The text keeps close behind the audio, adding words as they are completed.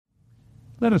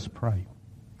Let us pray.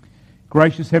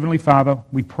 Gracious Heavenly Father,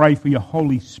 we pray for your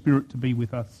Holy Spirit to be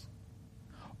with us.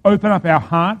 Open up our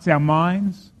hearts, our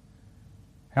minds,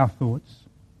 our thoughts.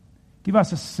 Give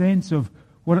us a sense of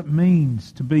what it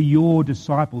means to be your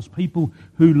disciples, people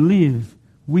who live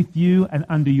with you and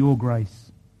under your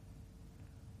grace.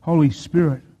 Holy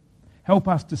Spirit, help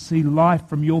us to see life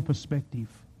from your perspective.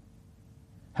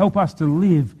 Help us to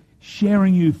live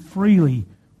sharing you freely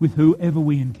with whoever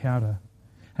we encounter.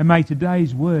 And may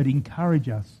today's word encourage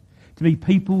us to be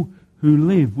people who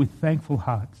live with thankful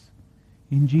hearts.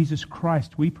 In Jesus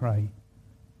Christ we pray.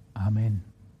 Amen.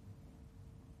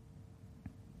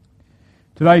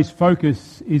 Today's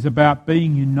focus is about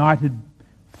being united,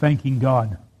 thanking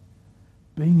God.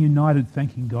 Being united,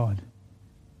 thanking God.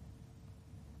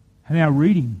 And our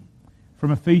reading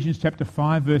from Ephesians chapter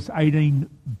 5, verse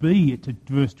 18b to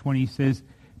verse 20 says,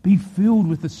 "Be filled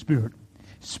with the Spirit,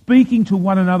 speaking to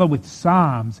one another with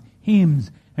psalms,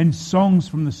 hymns, and songs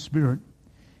from the Spirit.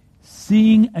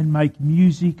 Sing and make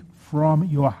music from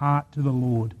your heart to the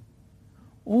Lord,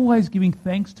 always giving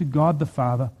thanks to God the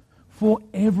Father for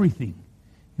everything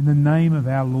in the name of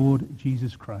our Lord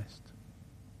Jesus Christ."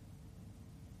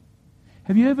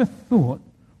 Have you ever thought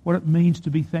what it means to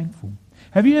be thankful?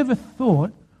 Have you ever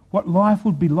thought what life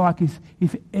would be like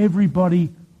if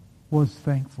everybody was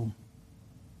thankful?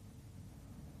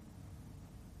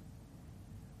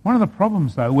 One of the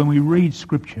problems, though, when we read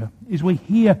Scripture is we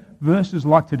hear verses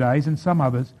like today's and some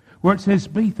others where it says,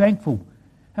 be thankful.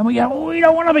 And we go, oh, we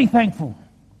don't want to be thankful.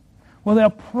 Well, our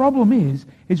problem is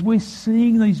we're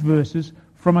seeing these verses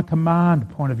from a command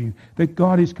point of view, that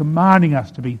God is commanding us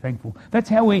to be thankful. That's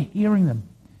how we're hearing them.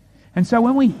 And so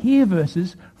when we hear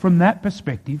verses from that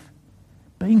perspective,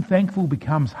 being thankful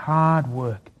becomes hard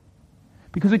work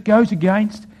because it goes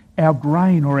against our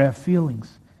grain or our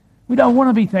feelings. We don't want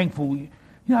to be thankful.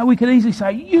 You know, we could easily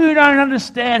say, you don't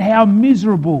understand how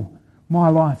miserable my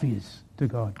life is to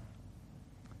God.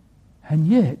 And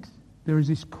yet, there is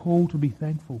this call to be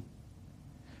thankful.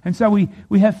 And so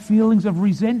we have feelings of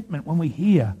resentment when we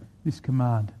hear this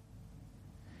command.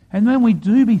 And when we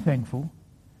do be thankful,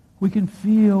 we can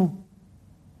feel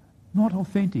not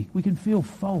authentic. We can feel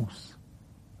false.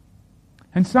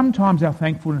 And sometimes our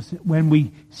thankfulness, when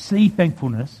we see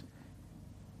thankfulness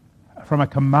from a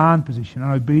command position,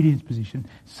 an obedience position,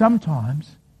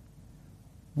 sometimes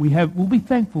we'll be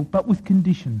thankful, but with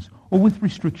conditions or with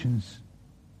restrictions.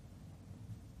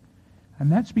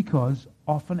 And that's because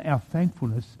often our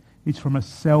thankfulness is from a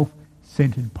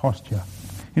self-centered posture.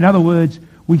 In other words,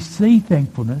 we see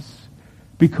thankfulness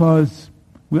because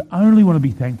we only want to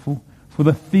be thankful for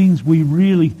the things we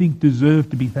really think deserve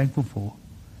to be thankful for.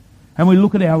 And we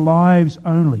look at our lives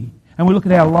only. And we look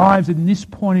at our lives in this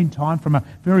point in time from a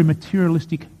very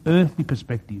materialistic, earthly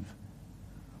perspective,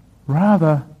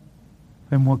 rather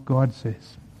than what God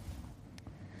says.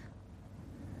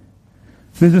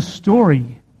 There's a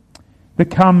story that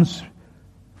comes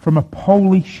from a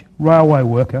Polish railway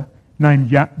worker named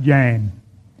Jan.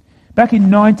 Back in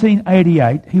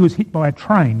 1988, he was hit by a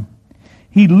train.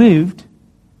 He lived,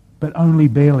 but only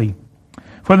barely.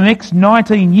 For the next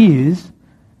 19 years,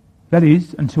 that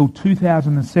is, until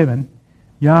 2007,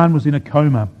 Jan was in a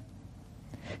coma.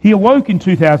 He awoke in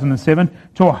 2007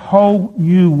 to a whole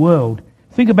new world.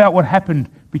 Think about what happened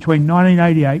between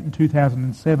 1988 and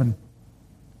 2007.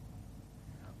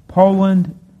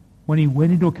 Poland, when he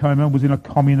went into a coma, was in a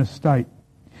communist state.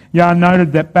 Jan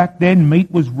noted that back then meat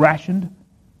was rationed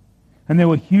and there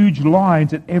were huge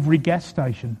lines at every gas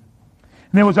station.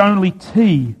 And there was only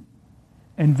tea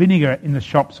and vinegar in the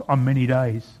shops on many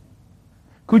days.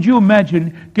 Could you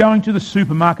imagine going to the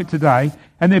supermarket today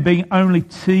and there being only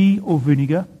tea or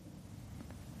vinegar?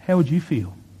 How would you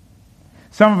feel?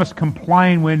 Some of us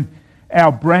complain when our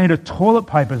brand of toilet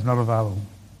paper is not available.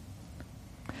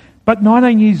 But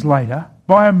 19 years later,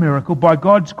 by a miracle, by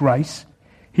God's grace,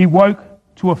 he woke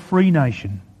to a free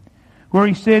nation where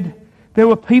he said there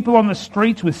were people on the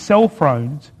streets with cell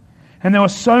phones and there were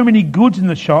so many goods in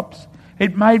the shops,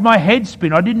 it made my head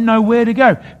spin. I didn't know where to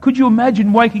go. Could you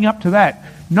imagine waking up to that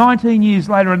 19 years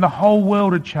later and the whole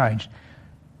world had changed?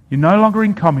 You're no longer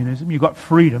in communism, you've got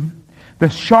freedom. The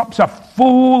shops are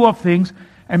full of things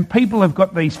and people have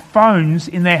got these phones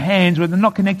in their hands where they're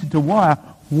not connected to wire,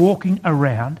 walking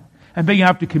around and being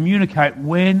able to communicate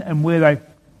when and where they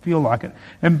feel like it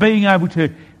and being able to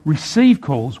receive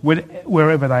calls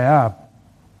wherever they are.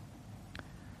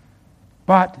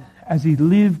 But as he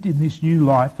lived in this new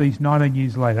life, these 19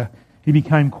 years later, he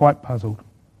became quite puzzled.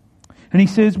 And he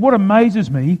says, what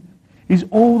amazes me is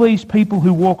all these people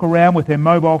who walk around with their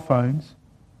mobile phones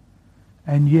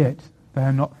and yet they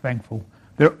are not thankful.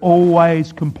 They're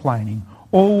always complaining,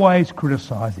 always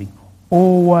criticising,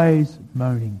 always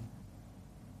moaning.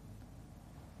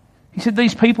 He said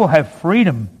these people have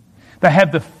freedom. They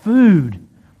have the food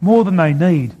more than they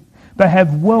need. They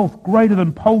have wealth greater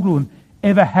than Poldalin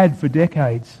ever had for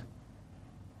decades.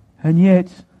 And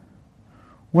yet,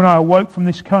 when I awoke from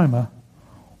this coma,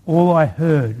 all I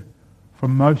heard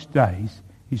from most days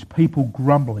is people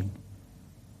grumbling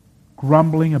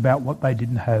about what they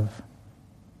didn't have.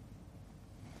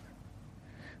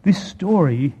 This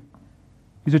story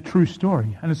is a true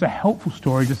story, and it's a helpful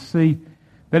story to see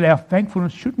that our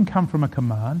thankfulness shouldn't come from a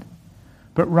command,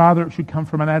 but rather it should come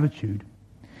from an attitude.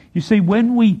 You see,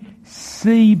 when we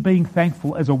see being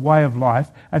thankful as a way of life,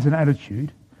 as an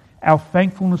attitude, our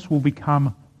thankfulness will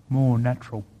become more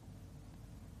natural.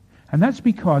 And that's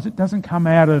because it doesn't come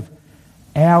out of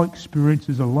our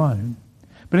experiences alone,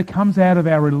 but it comes out of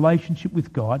our relationship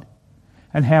with God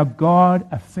and how God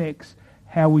affects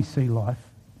how we see life,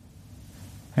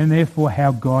 and therefore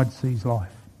how God sees life.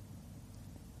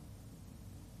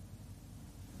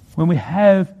 When we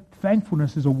have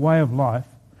thankfulness as a way of life,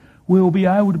 we will be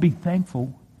able to be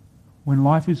thankful when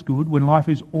life is good, when life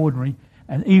is ordinary,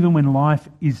 and even when life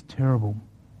is terrible.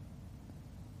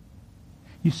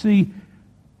 You see,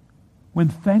 when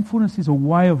thankfulness is a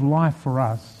way of life for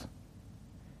us,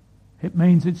 it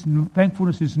means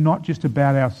thankfulness is not just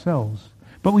about ourselves,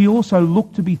 but we also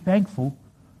look to be thankful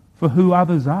for who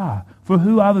others are,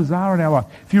 in our life.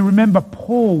 If you remember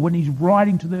Paul, when he's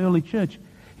writing to the early church,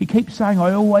 he keeps saying,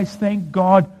 I always thank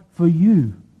God for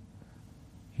you,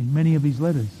 in many of his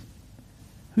letters.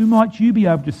 Who might you be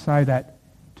able to say that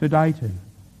today to?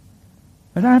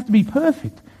 They don't have to be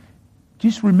perfect.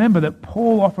 Just remember that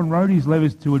Paul often wrote his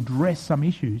letters to address some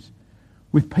issues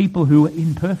with people who were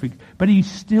imperfect. But he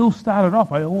still started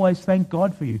off, I always thank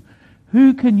God for you.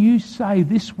 Who can you say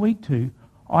this week to,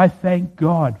 I thank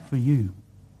God for you?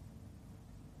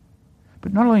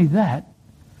 But not only that,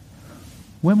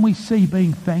 when we see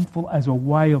being thankful as a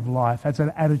way of life, as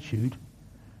an attitude,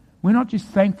 we're not just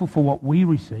thankful for what we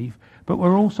receive, but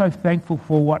we're also thankful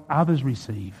for what others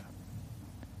receive.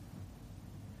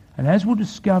 And as we'll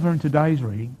discover in today's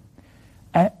reading,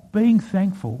 being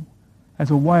thankful as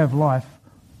a way of life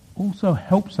also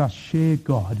helps us share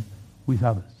God with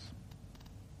others.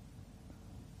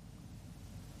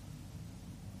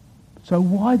 So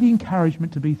why the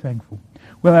encouragement to be thankful?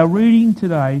 Well, our reading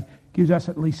today gives us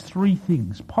at least three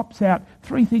things.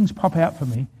 Three things pop out for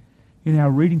me in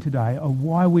our reading today of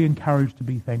why we're encouraged to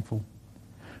be thankful.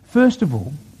 First of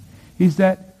all, is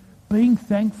that being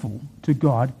thankful to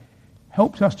God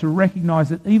helps us to recognise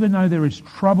that even though there is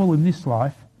trouble in this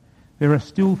life, there are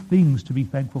still things to be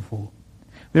thankful for.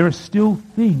 There are still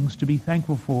things to be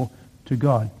thankful for to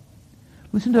God.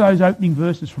 Listen to those opening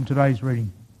verses from today's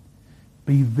reading.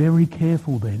 Be very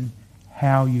careful then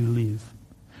how you live.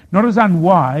 Not as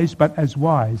unwise, but as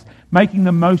wise, making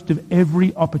the most of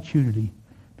every opportunity,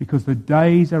 because the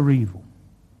days are evil.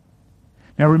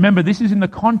 Now remember, this is in the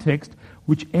context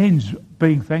which ends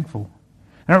being thankful.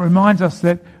 And it reminds us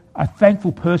that a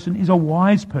thankful person is a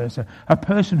wise person. A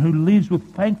person who lives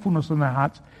with thankfulness in their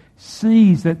hearts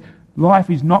sees that life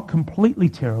is not completely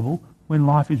terrible when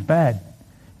life is bad.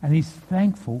 And is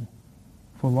thankful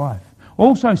for life.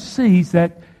 Also sees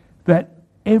that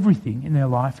everything in their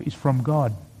life is from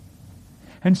God.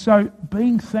 And so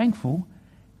being thankful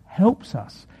helps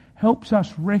us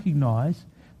recognise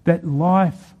that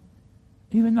life,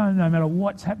 even though no matter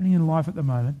what's happening in life at the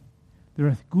moment, there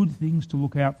are good things to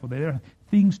look out for. There are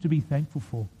things to be thankful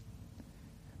for.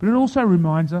 But it also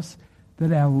reminds us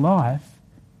that our life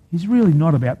is really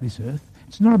not about this earth.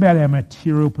 It's not about our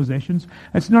material possessions.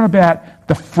 It's not about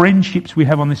the friendships we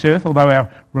have on this earth, although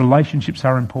our relationships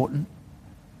are important.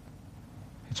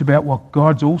 It's about what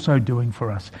God's also doing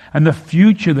for us and the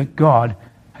future that God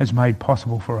has made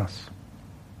possible for us.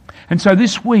 And so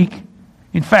this week,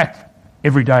 in fact,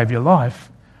 every day of your life,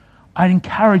 I'd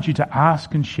encourage you to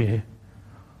ask and share,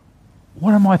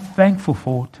 what am I thankful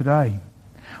for today?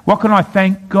 What can I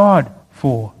thank God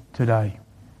for today?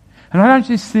 And I don't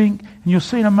just think, and you'll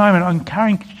see in a moment, I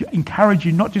encourage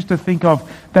you not just to think of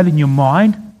that in your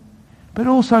mind, but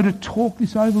also to talk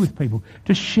this over with people,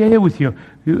 to share with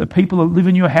the people that live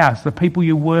in your house, the people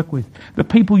you work with, the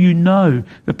people you know,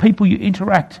 the people you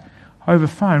interact over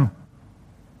phone.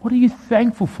 What are you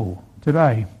thankful for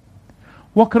today?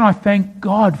 What can I thank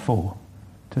God for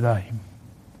today?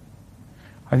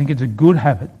 I think it's a good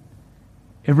habit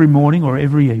every morning or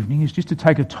every evening is just to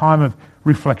take a time of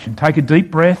reflection. Take a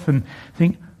deep breath and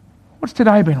think, what's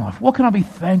today been like? What can I be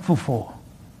thankful for?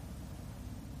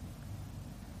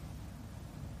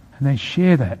 And then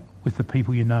share that with the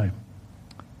people you know.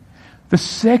 The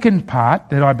second part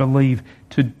that I believe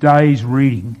today's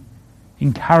reading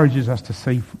encourages us to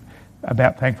see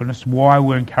about thankfulness, why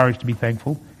we're encouraged to be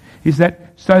thankful, is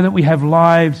that so that we have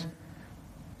lives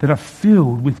that are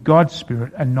filled with God's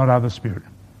Spirit and not other spirit.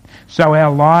 So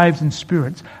our lives and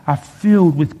spirits are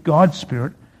filled with God's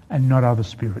Spirit and not other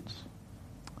spirits.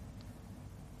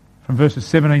 From verses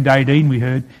 17 to 18 we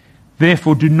heard,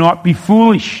 "Therefore do not be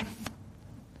foolish,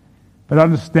 but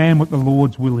understand what the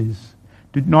Lord's will is.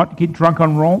 Do not get drunk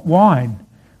on wine,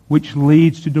 which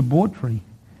leads to debauchery.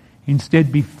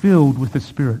 Instead be filled with the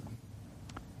Spirit."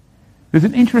 There's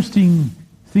an interesting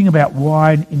thing about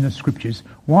wine in the Scriptures.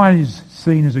 Wine is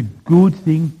seen as a good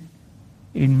thing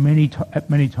at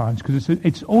many times because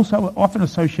it's also often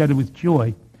associated with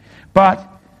joy. But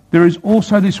there is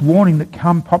also this warning that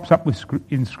pops up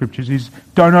in Scriptures is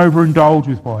don't overindulge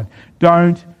with wine.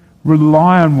 Don't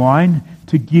rely on wine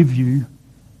to give you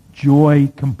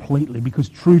joy completely, because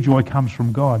true joy comes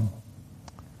from God.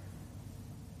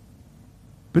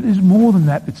 But there's more than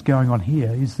that that's going on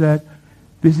here, is that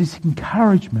there's this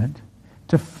encouragement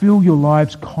to fill your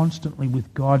lives constantly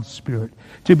with God's Spirit,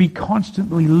 to be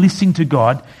constantly listening to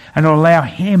God and allow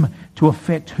Him to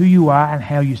affect who you are and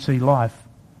how you see life.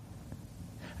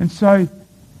 And so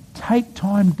take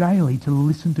time daily to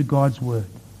listen to God's Word.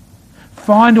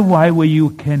 Find a way where you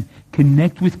can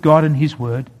connect with God and His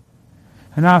Word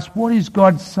and ask, what is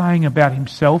God saying about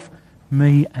Himself,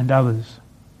 me and others?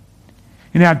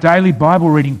 In our daily Bible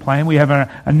reading plan, we have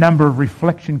a number of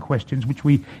reflection questions which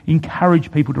we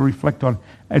encourage people to reflect on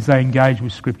as they engage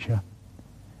with Scripture.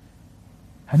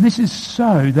 And this is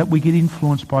so that we get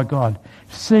influenced by God,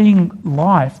 seeing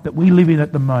life that we live in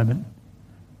at the moment,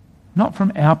 not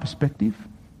from our perspective,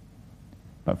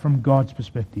 but from God's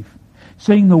perspective.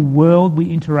 Seeing the world we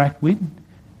interact with,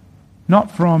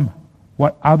 not from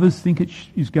what others think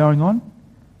is going on,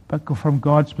 but from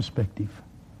God's perspective.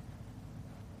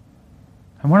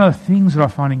 And one of the things that I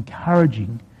find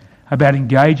encouraging about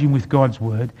engaging with God's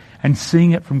Word and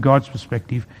seeing it from God's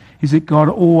perspective is that God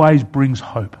always brings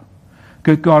hope.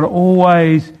 God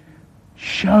always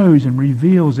shows and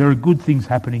reveals there are good things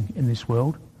happening in this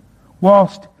world,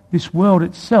 whilst this world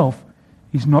itself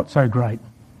is not so great.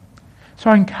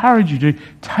 So I encourage you to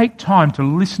take time to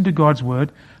listen to God's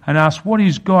Word and ask, what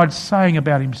is God saying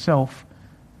about Himself,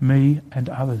 me and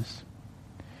others?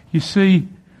 You see,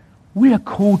 we are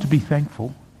called to be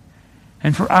thankful,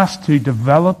 and for us to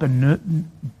develop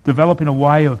in a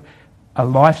way of a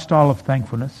lifestyle of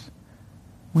thankfulness,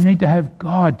 we need to have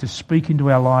God to speak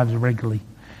into our lives regularly,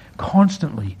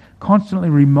 constantly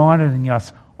reminding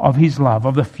us of His love,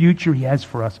 of the future He has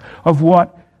for us, of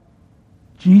what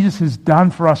Jesus has done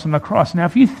for us on the cross. Now,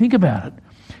 if you think about it,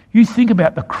 you think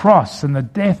about the cross and the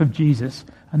death of Jesus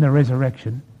and the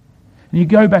resurrection, and you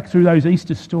go back through those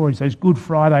Easter stories, those Good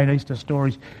Friday and Easter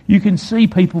stories, you can see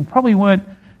people probably weren't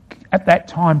at that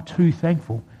time too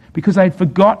thankful because they'd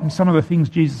forgotten some of the things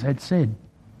Jesus had said.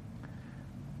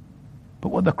 But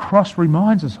what the cross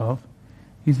reminds us of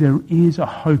is there is a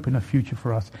hope and a future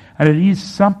for us. And it is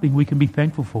something we can be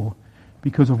thankful for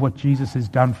because of what Jesus has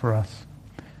done for us.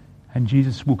 And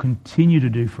Jesus will continue to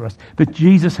do for us. That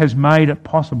Jesus has made it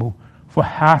possible for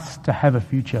us to have a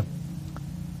future.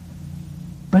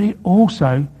 But it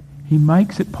also, He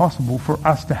makes it possible for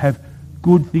us to have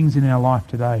good things in our life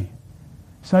today.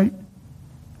 So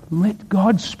let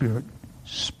God's Spirit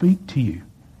speak to you.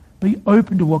 Be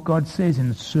open to what God says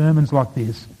in sermons like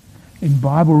this, in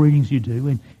Bible readings you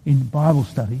do, in Bible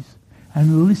studies,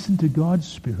 and listen to God's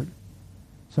Spirit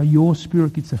so your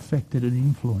spirit gets affected and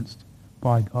influenced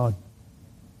by God.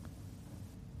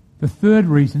 The third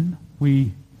reason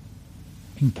we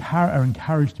are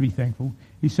encouraged to be thankful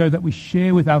is so that we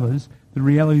share with others the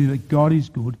reality that God is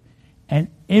good and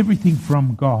everything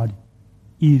from God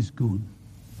is good.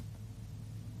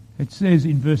 It says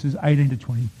in verses 18 to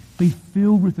 20, be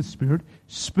filled with the Spirit,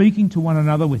 speaking to one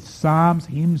another with psalms,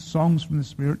 hymns, songs from the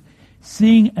Spirit.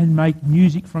 Sing and make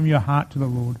music from your heart to the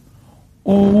Lord,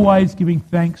 always giving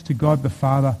thanks to God the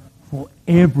Father for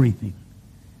everything,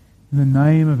 in the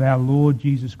name of our Lord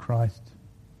Jesus Christ.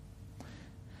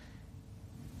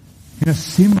 In a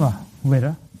similar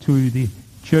letter to the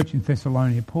church in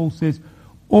Thessalonica, Paul says,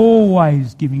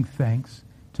 always giving thanks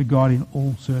to God in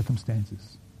all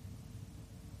circumstances.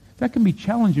 That can be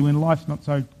challenging when life's not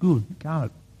so good, can't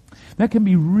it? That can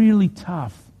be really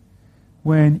tough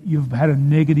when you've had a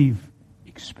negative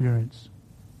experience.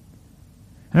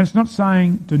 And it's not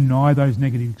saying deny those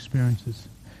negative experiences.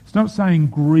 It's not saying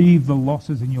grieve the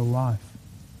losses in your life.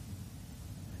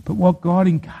 But what God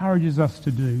encourages us to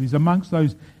do is amongst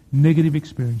those negative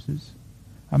experiences,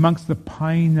 amongst the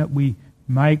pain that we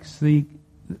see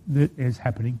that is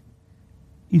happening,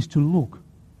 is to look.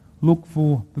 Look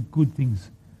for the good things.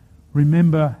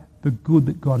 Remember the good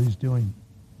that God is doing.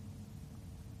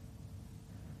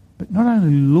 But not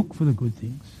only look for the good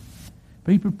things,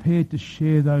 be prepared to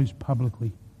share those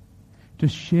publicly. To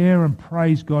share and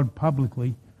praise God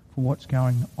publicly for what's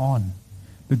going on,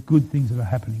 the good things that are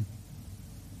happening.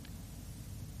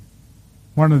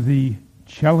 One of the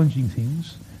challenging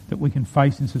things that we can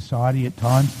face in society at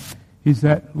times is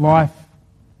that life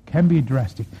can be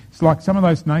drastic. It's like some of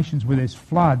those nations where there's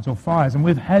floods or fires, and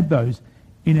we've had those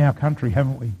in our country,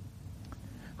 haven't we?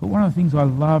 But one of the things I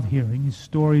love hearing is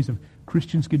stories of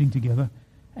Christians getting together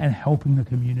and helping the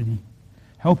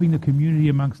community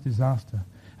amongst disaster.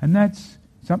 And that's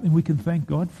something we can thank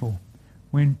God for,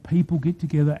 when people get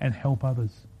together and help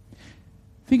others.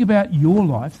 Think about your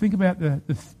life. Think about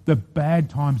the bad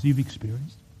times you've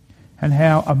experienced and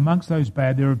how amongst those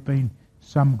bad there have been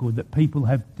some good, that people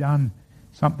have done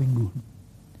something good.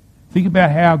 Think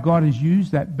about how God has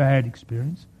used that bad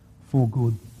experience for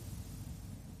good.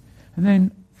 And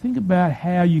then think about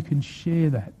how you can share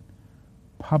that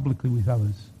publicly with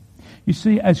others. You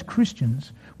see, as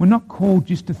Christians, we're not called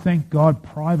just to thank God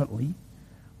privately.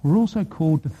 We're also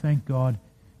called to thank God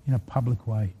in a public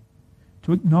way.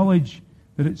 To acknowledge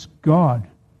that it's God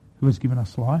who has given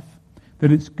us life,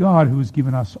 that it's God who has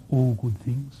given us all good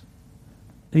things,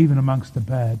 even amongst the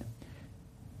bad.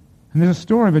 And there's a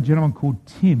story of a gentleman called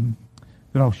Tim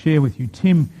that I'll share with you.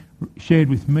 Tim shared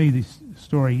with me this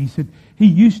story. He said he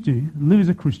used to live as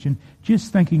a Christian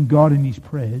just thanking God in his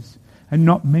prayers and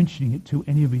not mentioning it to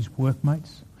any of his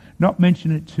workmates, not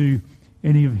mentioning it to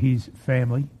any of his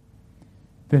family,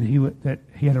 that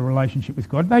he had a relationship with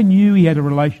God. They knew he had a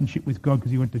relationship with God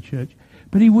because he went to church,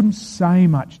 but he wouldn't say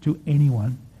much to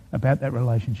anyone about that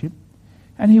relationship.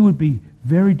 And he would be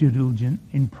very diligent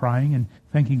in praying and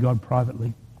thanking God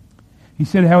privately. He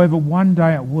said, however, one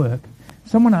day at work,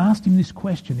 someone asked him this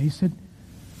question. He said,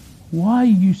 why are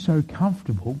you so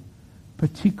comfortable,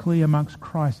 particularly amongst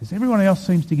crisis? Everyone else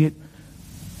seems to get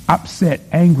upset,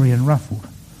 angry and ruffled.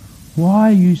 Why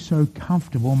are you so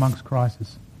comfortable amongst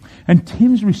crisis? And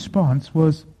Tim's response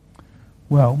was,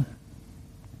 well,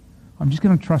 I'm just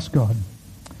going to trust God.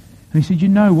 And he said, you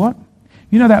know what?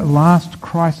 You know that last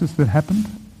crisis that happened?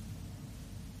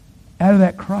 Out of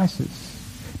that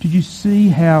crisis, did you see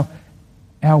how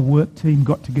our work team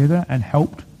got together and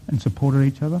helped and supported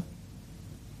each other?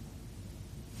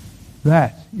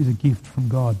 That is a gift from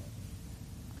God.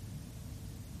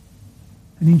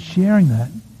 And in sharing that,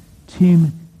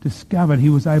 Tim discovered he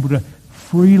was able to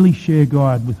freely share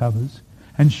God with others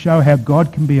and show how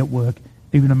God can be at work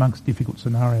even amongst difficult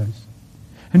scenarios.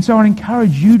 And so I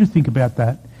encourage you to think about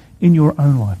that in your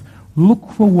own life.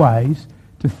 Look for ways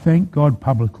to thank God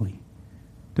publicly,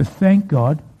 to thank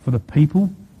God for the people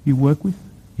you work with,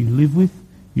 you live with,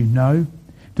 you know,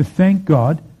 to thank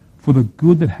God for the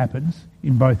good that happens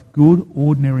in both good,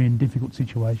 ordinary and difficult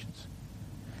situations,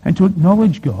 and to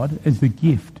acknowledge God as the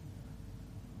gift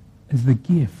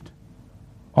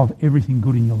of everything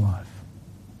good in your life.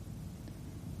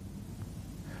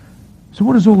 So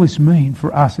what does all this mean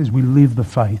for us as we live the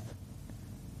faith?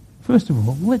 First of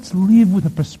all, let's live with a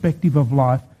perspective of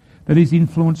life that is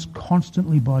influenced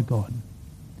constantly by God.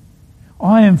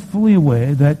 I am fully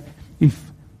aware that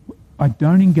if I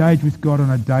don't engage with God on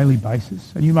a daily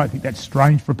basis, and you might think that's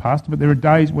strange for a pastor, but there are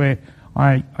days where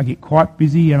I get quite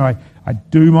busy and I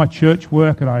do my church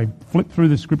work and I flip through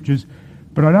the scriptures,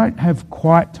 but I don't have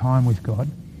quiet time with God.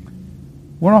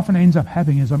 What often ends up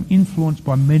happening is I'm influenced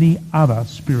by many other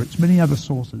spirits, many other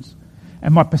sources,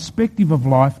 and my perspective of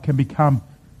life can become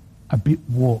a bit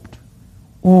warped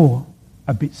or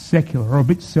a bit secular or a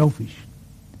bit selfish.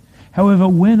 However,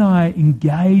 when I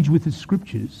engage with the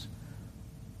scriptures,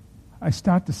 I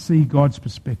start to see God's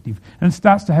perspective, and it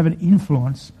starts to have an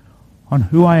influence on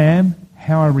who I am,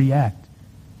 how I react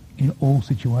in all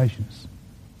situations.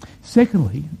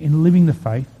 Secondly, in living the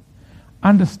faith,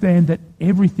 understand that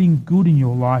everything good in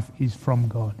your life is from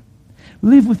God.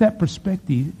 Live with that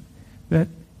perspective that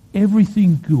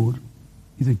everything good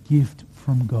is a gift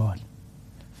from God.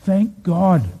 Thank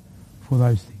God for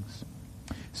those things.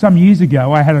 Some years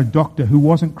ago, I had a doctor who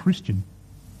wasn't Christian,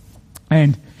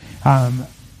 and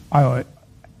I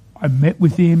met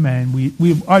with him, and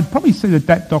I'd probably see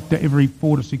that doctor every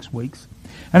 4 to 6 weeks.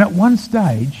 And at one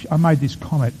stage, I made this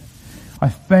comment: I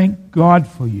thank God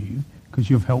for you because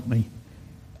you've helped me.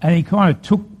 And he kind of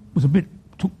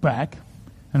took back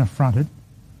and affronted.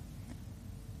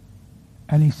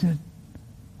 And he said,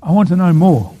 I want to know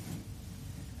more.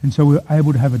 And so we were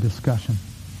able to have a discussion.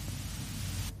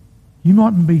 You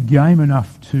mightn't be game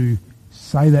enough to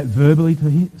say that verbally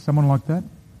to someone like that,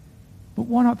 but But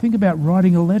why not think about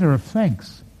writing a letter of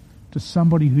thanks to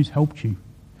somebody who's helped you?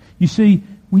 You see,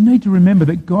 we need to remember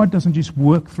that God doesn't just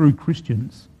work through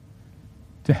Christians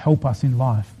to help us in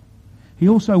life. He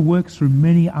also works through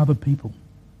many other people.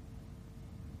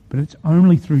 But it's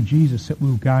only through Jesus that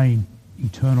we'll gain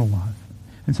eternal life.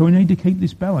 And so we need to keep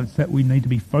this balance, that we need to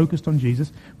be focused on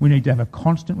Jesus. We need to have a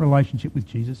constant relationship with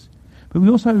Jesus. But we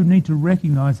also need to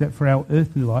recognise that for our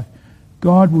earthly life,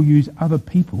 God will use other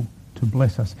people to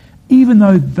bless us, even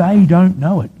though they don't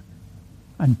know it,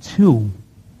 until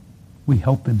we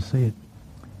help them see it.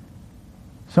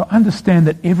 So understand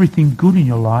that everything good in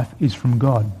your life is from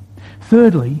God.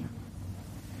 Thirdly,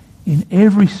 in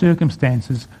every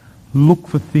circumstances, look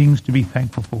for things to be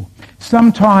thankful for.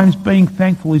 Sometimes being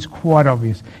thankful is quite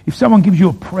obvious. If someone gives you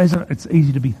a present, it's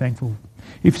easy to be thankful.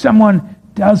 If someone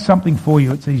does something for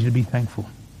you, it's easy to be thankful.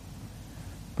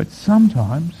 But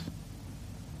sometimes,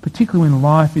 particularly when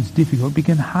life is difficult, it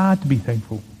becomes hard to be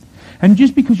thankful. And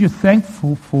just because you're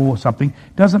thankful for something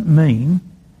doesn't mean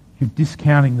you're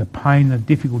discounting the pain and the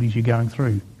difficulties you're going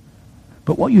through.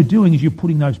 But what you're doing is you're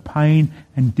putting those pain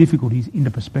and difficulties into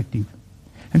perspective.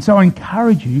 And so I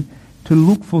encourage you to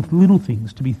look for little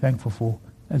things to be thankful for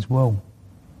as well.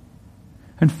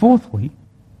 And fourthly,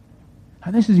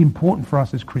 and this is important for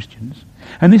us as Christians,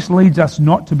 and this leads us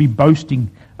not to be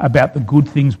boasting about the good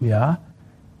things we are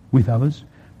with others,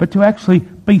 but to actually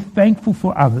be thankful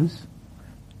for others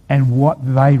and what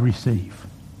they receive.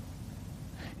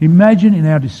 Imagine in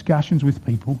our discussions with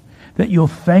people that you're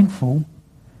thankful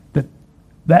that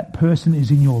that person is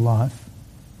in your life,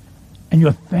 and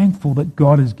you're thankful that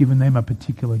God has given them a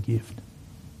particular gift.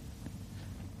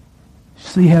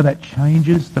 See how that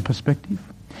changes the perspective?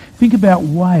 Think about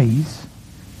ways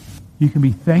you can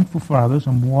be thankful for others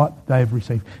and what they've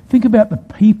received. Think about the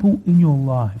people in your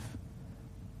life.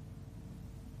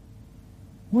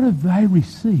 What have they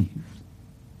received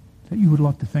that you would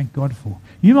like to thank God for?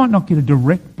 You might not get a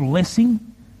direct blessing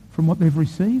from what they've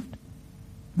received.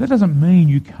 That doesn't mean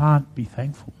you can't be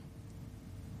thankful.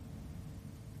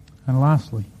 And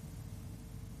lastly,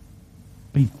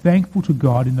 be thankful to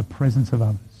God in the presence of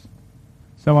others,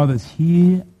 so others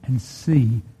hear and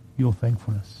see your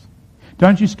thankfulness.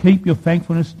 Don't just keep your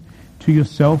thankfulness to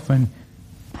yourself and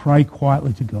pray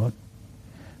quietly to God,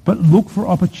 but look for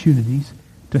opportunities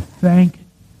to thank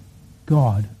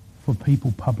God for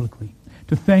people publicly,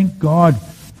 to thank God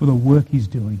for the work He's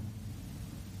doing.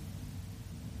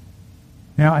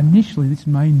 Now, initially, this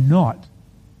may not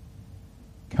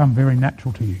come very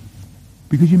natural to you,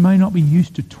 because you may not be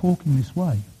used to talking this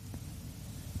way.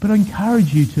 But I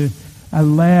encourage you to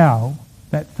allow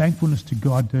that thankfulness to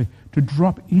God to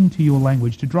drop into your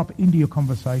language, to drop into your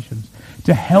conversations,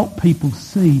 to help people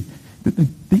see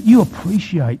that you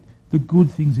appreciate the good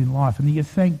things in life and that you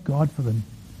thank God for them.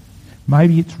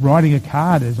 Maybe it's writing a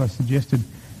card, as I suggested,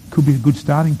 could be a good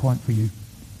starting point for you.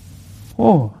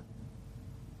 Or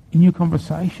in your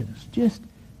conversations, just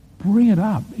bring it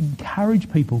up.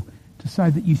 Encourage people to say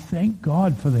that you thank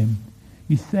God for them.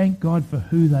 You thank God for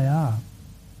who they are.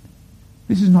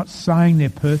 This is not saying they're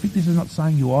perfect. This is not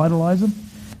saying you idolize them.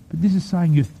 But this is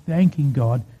saying you're thanking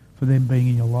God for them being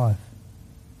in your life.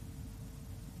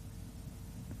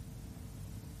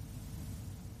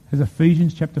 As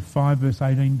Ephesians chapter 5 verse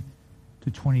 18 to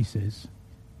 20 says,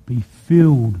 be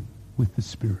filled with the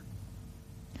Spirit,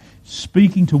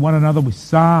 speaking to one another with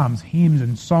psalms, hymns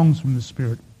and songs from the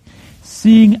Spirit.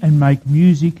 Sing and make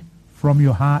music from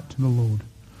your heart to the Lord,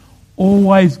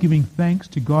 always giving thanks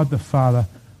to God the Father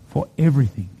for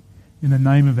everything in the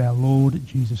name of our Lord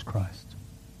Jesus Christ.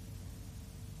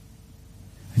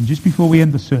 And just before we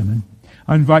end the sermon,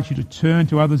 I invite you to turn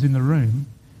to others in the room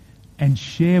and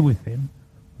share with them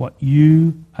what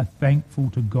you are thankful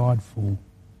to God for.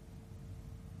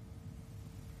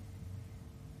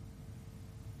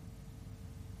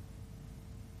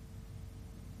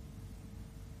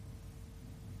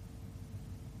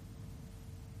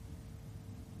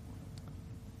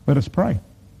 Let us pray.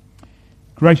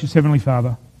 Gracious Heavenly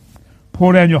Father,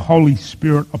 pour down your Holy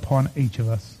Spirit upon each of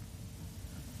us.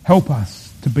 Help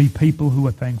us to be people who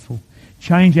are thankful.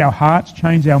 Change our hearts,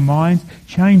 change our minds,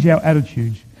 change our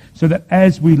attitudes, so that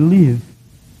as we live,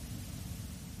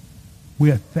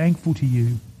 we are thankful to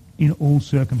you in all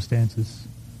circumstances.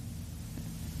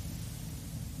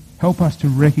 Help us to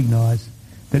recognize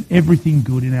that everything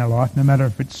good in our life, no matter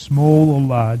if it's small or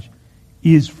large,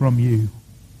 is from you.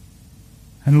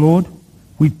 And Lord,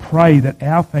 we pray that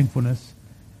our thankfulness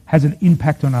has an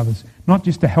impact on others, not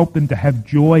just to help them to have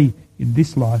joy in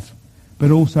this life, but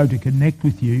also to connect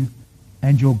with you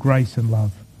and your grace and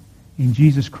love. In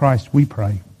Jesus Christ we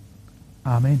pray.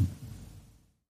 Amen.